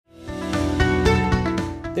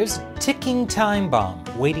There's a ticking time bomb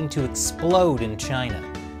waiting to explode in China,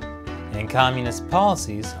 and communist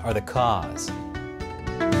policies are the cause.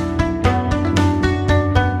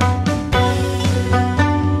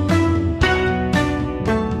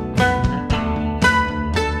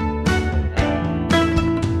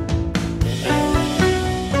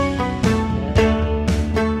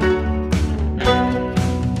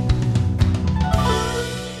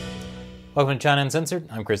 Welcome to China Uncensored.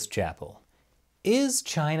 I'm Chris Chappell. Is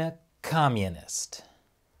China communist?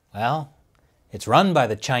 Well, it's run by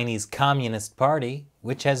the Chinese Communist Party,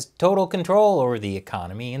 which has total control over the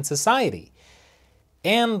economy and society.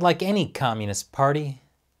 And like any communist party,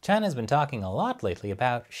 China's been talking a lot lately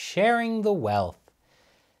about sharing the wealth.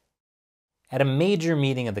 At a major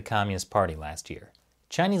meeting of the Communist Party last year,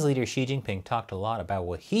 Chinese leader Xi Jinping talked a lot about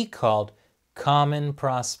what he called common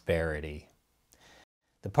prosperity.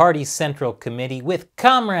 The party's Central Committee, with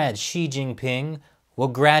Comrade Xi Jinping, will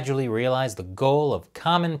gradually realize the goal of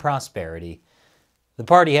common prosperity. The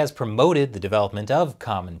party has promoted the development of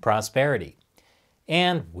common prosperity.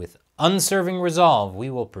 And with unswerving resolve,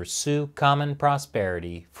 we will pursue common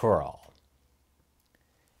prosperity for all.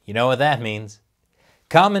 You know what that means?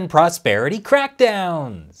 Common prosperity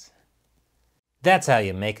crackdowns! That's how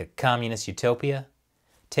you make a communist utopia.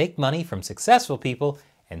 Take money from successful people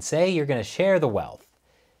and say you're going to share the wealth.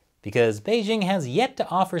 Because Beijing has yet to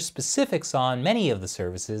offer specifics on many of the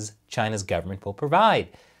services China's government will provide,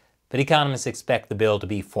 but economists expect the bill to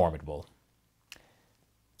be formidable.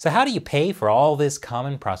 So how do you pay for all this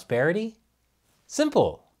common prosperity?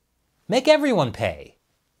 Simple. Make everyone pay.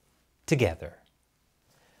 Together.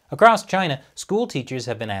 Across China, school teachers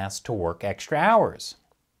have been asked to work extra hours.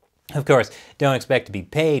 Of course, don't expect to be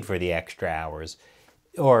paid for the extra hours,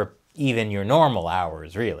 or even your normal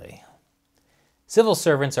hours, really. Civil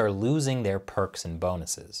servants are losing their perks and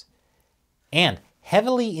bonuses. And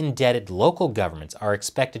heavily indebted local governments are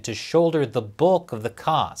expected to shoulder the bulk of the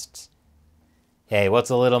costs. Hey, what's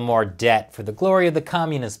a little more debt for the glory of the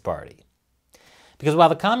Communist Party? Because while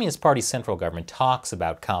the Communist Party's central government talks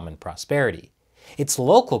about common prosperity, it's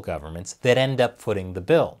local governments that end up footing the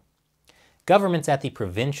bill. Governments at the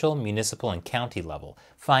provincial, municipal, and county level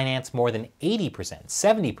finance more than 80%,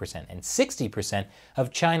 70%, and 60%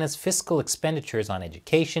 of China's fiscal expenditures on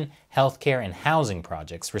education, healthcare, and housing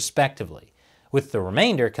projects, respectively, with the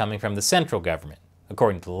remainder coming from the central government,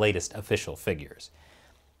 according to the latest official figures.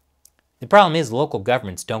 The problem is local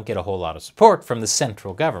governments don't get a whole lot of support from the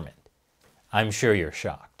central government. I'm sure you're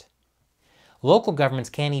shocked. Local governments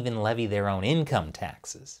can't even levy their own income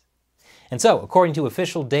taxes. And so, according to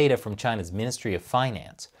official data from China's Ministry of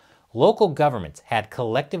Finance, local governments had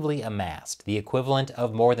collectively amassed the equivalent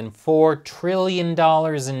of more than $4 trillion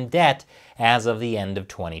in debt as of the end of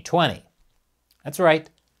 2020. That's right,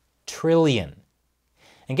 trillion.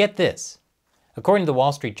 And get this, according to the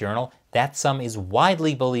Wall Street Journal, that sum is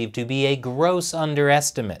widely believed to be a gross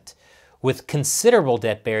underestimate, with considerable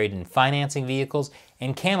debt buried in financing vehicles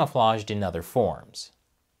and camouflaged in other forms.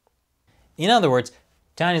 In other words,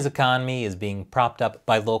 China's economy is being propped up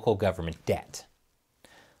by local government debt.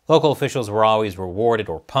 Local officials were always rewarded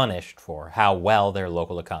or punished for how well their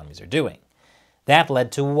local economies are doing. That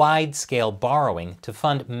led to wide-scale borrowing to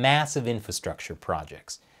fund massive infrastructure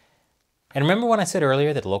projects. And remember when I said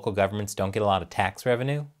earlier that local governments don't get a lot of tax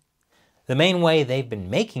revenue? The main way they've been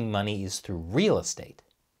making money is through real estate.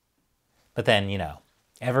 But then,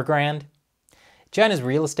 evergrande? China's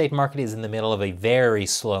real estate market is in the middle of a very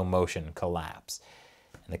slow-motion collapse.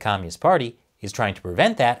 The Communist Party is trying to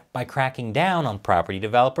prevent that by cracking down on property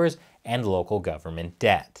developers and local government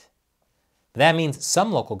debt. But that means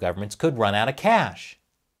some local governments could run out of cash.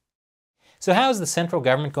 So how is the central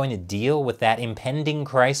government going to deal with that impending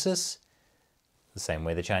crisis? The same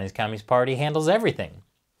way the Chinese Communist Party handles everything.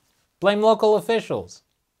 Blame local officials.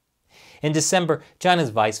 In December,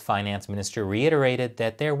 China's Vice Finance Minister reiterated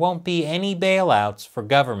that there won't be any bailouts for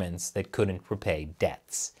governments that couldn't repay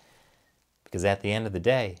debts. Because at the end of the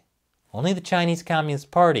day, only the Chinese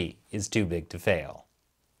Communist Party is too big to fail.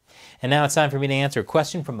 And now it's time for me to answer a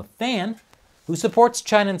question from a fan who supports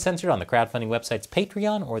China Uncensored on the crowdfunding websites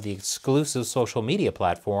Patreon or the exclusive social media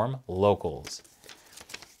platform Locals.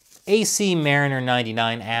 AC Mariner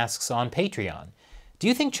 99 asks on Patreon, do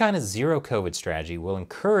you think China's zero-COVID strategy will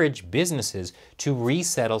encourage businesses to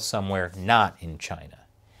resettle somewhere not in China?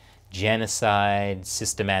 Genocide,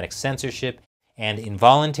 systematic censorship, and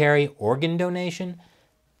involuntary organ donation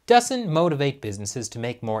doesn't motivate businesses to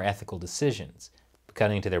make more ethical decisions, but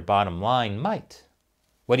cutting to their bottom line might.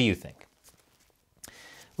 What do you think?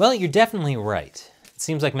 Well, you're definitely right. It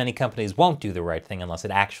seems like many companies won't do the right thing unless it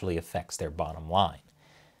actually affects their bottom line.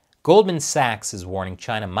 Goldman Sachs is warning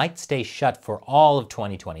China might stay shut for all of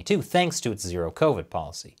 2022 thanks to its zero-COVID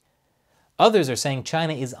policy. Others are saying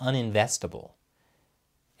China is uninvestable.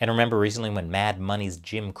 And remember recently when Mad Money's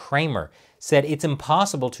Jim Cramer said it's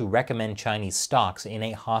impossible to recommend Chinese stocks in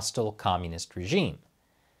a hostile communist regime.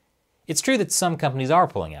 It's true that some companies are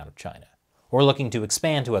pulling out of China, or looking to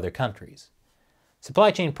expand to other countries.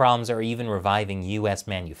 Supply chain problems are even reviving U.S.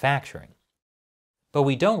 manufacturing. But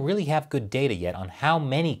we don't really have good data yet on how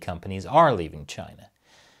many companies are leaving China.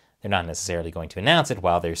 They're not necessarily going to announce it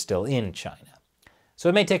while they're still in China. So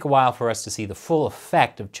it may take a while for us to see the full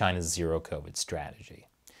effect of China's zero-COVID strategy.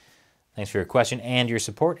 Thanks for your question and your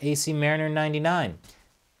support, AC Mariner 99.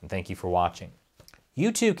 And thank you for watching.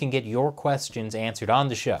 You too can get your questions answered on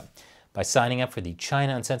the show by signing up for the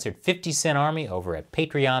China Uncensored 50 Cent Army over at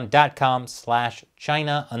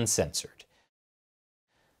patreon.com/ChinaUncensored.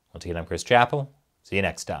 Once again, I'm Chris Chappell. See you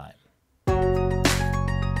next time.